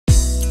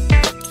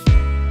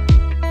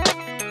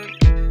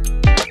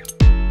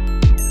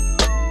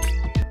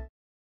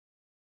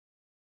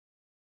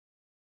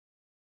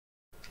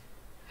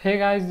Hey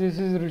guys, this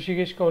is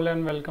Hrushikesh Kaule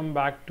and welcome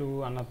back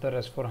to another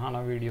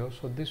S4HANA video.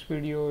 So this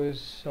video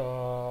is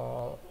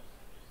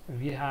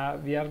we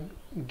are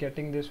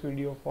getting this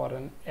video for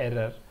an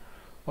error.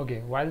 Okay,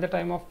 while the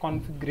time of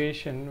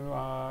configuration,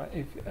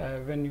 if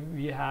when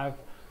we have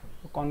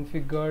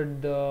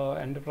configured the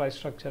enterprise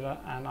structure,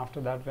 and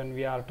after that when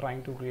we are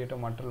trying to create a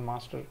material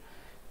master,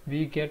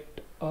 we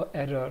get a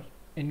error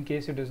in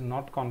case it is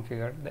not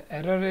configured. The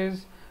error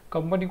is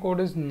company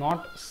code is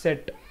not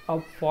set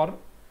up for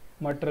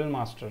material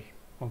master.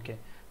 Okay,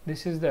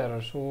 this is the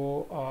error.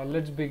 So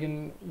let's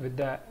begin with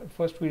the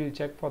first. We'll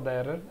check for the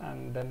error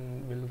and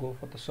then we'll go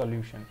for the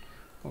solution.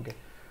 Okay,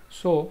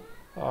 so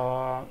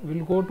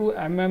we'll go to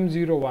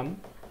mm01.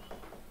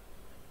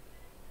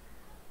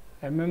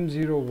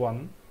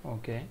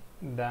 Okay,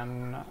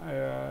 then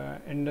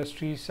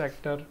industry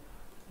sector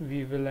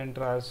we will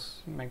enter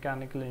as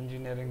mechanical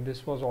engineering.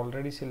 This was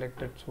already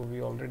selected, so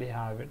we already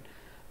have it.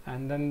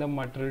 And then the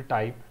material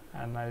type,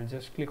 and I'll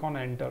just click on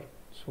enter.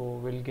 So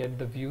we'll get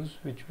the views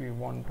which we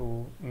want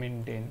to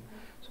maintain.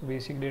 So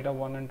basic data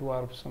 1 and 2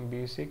 are some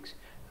basics.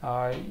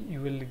 You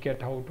will get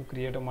how to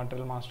create a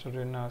material master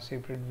in a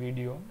separate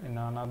video, in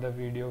another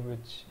video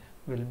which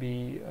will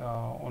be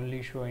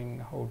only showing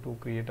how to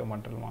create a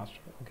material master.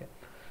 Okay,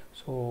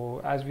 so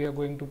as we are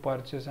going to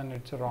purchase and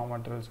it's a raw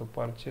material, so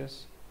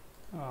purchase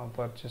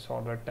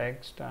order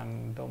text,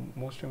 and the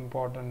most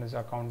important is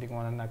accounting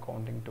 1 and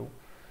accounting 2.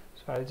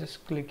 So I'll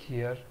just click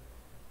here.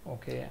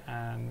 Okay,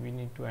 and we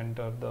need to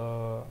enter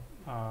the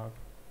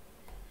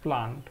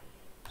plant,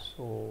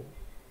 so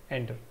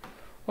enter.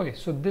 Okay,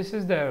 so this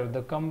is there,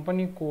 the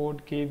company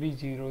code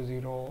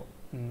KB00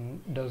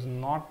 does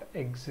not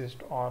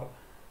exist or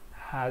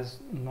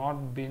has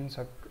not been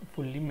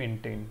fully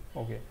maintained.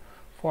 Okay,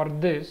 for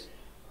this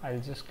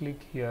I'll just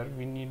click here.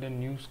 We need a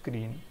new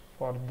screen.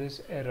 For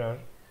this error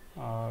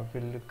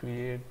we'll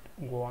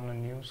go on a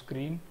new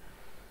screen.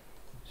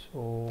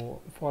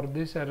 So for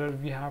this error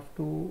we have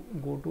to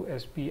go to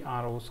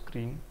SPRO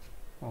screen.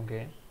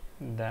 Okay,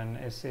 then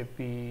SAP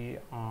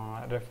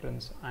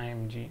reference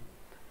IMG,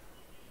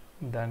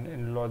 then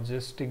in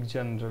logistic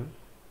general,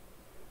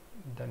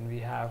 then we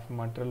have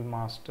material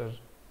master,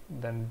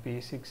 then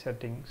basic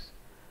settings,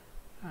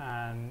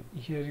 and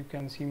here you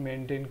can see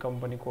maintain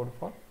company code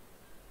for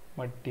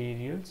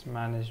materials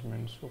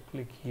management. So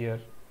click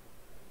here.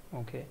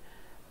 Okay,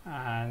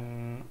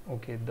 and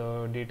okay,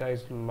 the data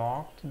is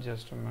locked.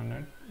 Just a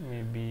minute,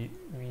 maybe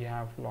we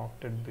have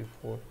locked it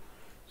before,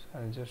 so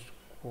I'll just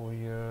go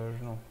here.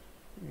 No,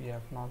 we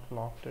have not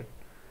locked it.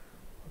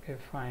 Okay,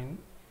 fine,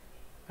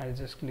 I'll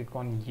just click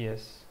on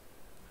yes,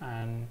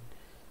 and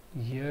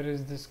here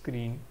is the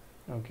screen.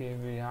 Okay,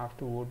 we have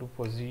to go to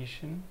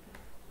position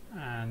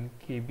and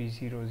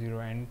KB00,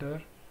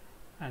 enter,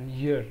 and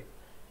here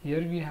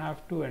we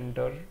have to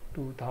enter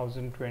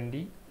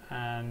 2020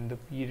 and the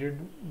period,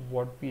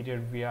 what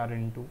period we are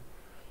into,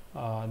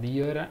 the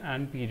year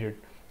and period.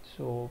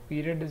 So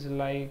period is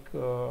like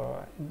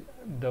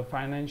the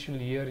financial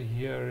year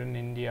here in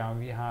India.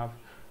 We have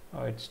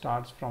it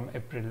starts from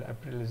April.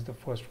 April is the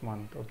first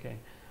month. Okay,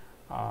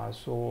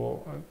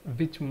 so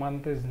which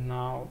month is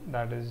now?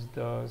 That is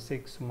the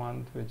 6th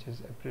month, which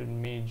is April,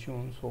 May,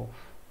 June. So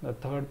the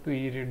third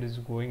period is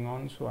going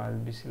on, so I'll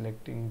be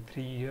selecting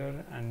 3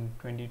 year and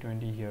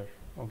 2020 here.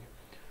 Okay,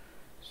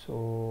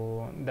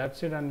 so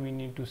that's it, and we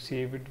need to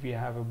save it. We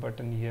have a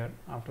button here.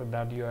 After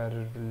that your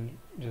error will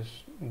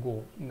just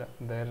go. The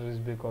error is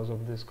because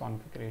of this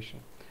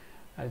configuration.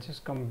 I'll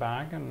just come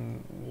back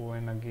and go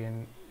in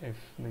again if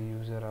the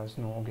user has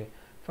no. Okay,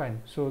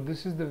 fine. So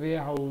this is the way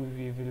how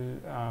we will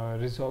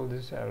resolve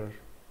this error.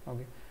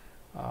 Okay,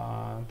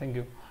 thank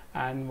you.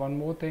 And one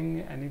more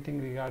thing,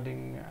 anything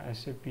regarding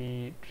SAP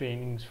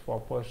trainings for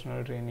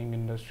personal training,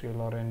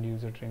 industrial or end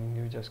user training,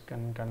 you just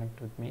can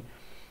connect with me.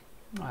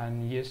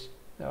 And yes,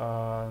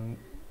 don't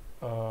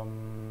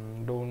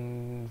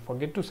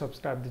forget to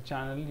subscribe the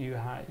channel. You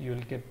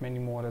will get many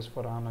more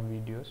S4HANA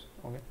videos.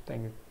 Okay,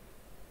 thank you.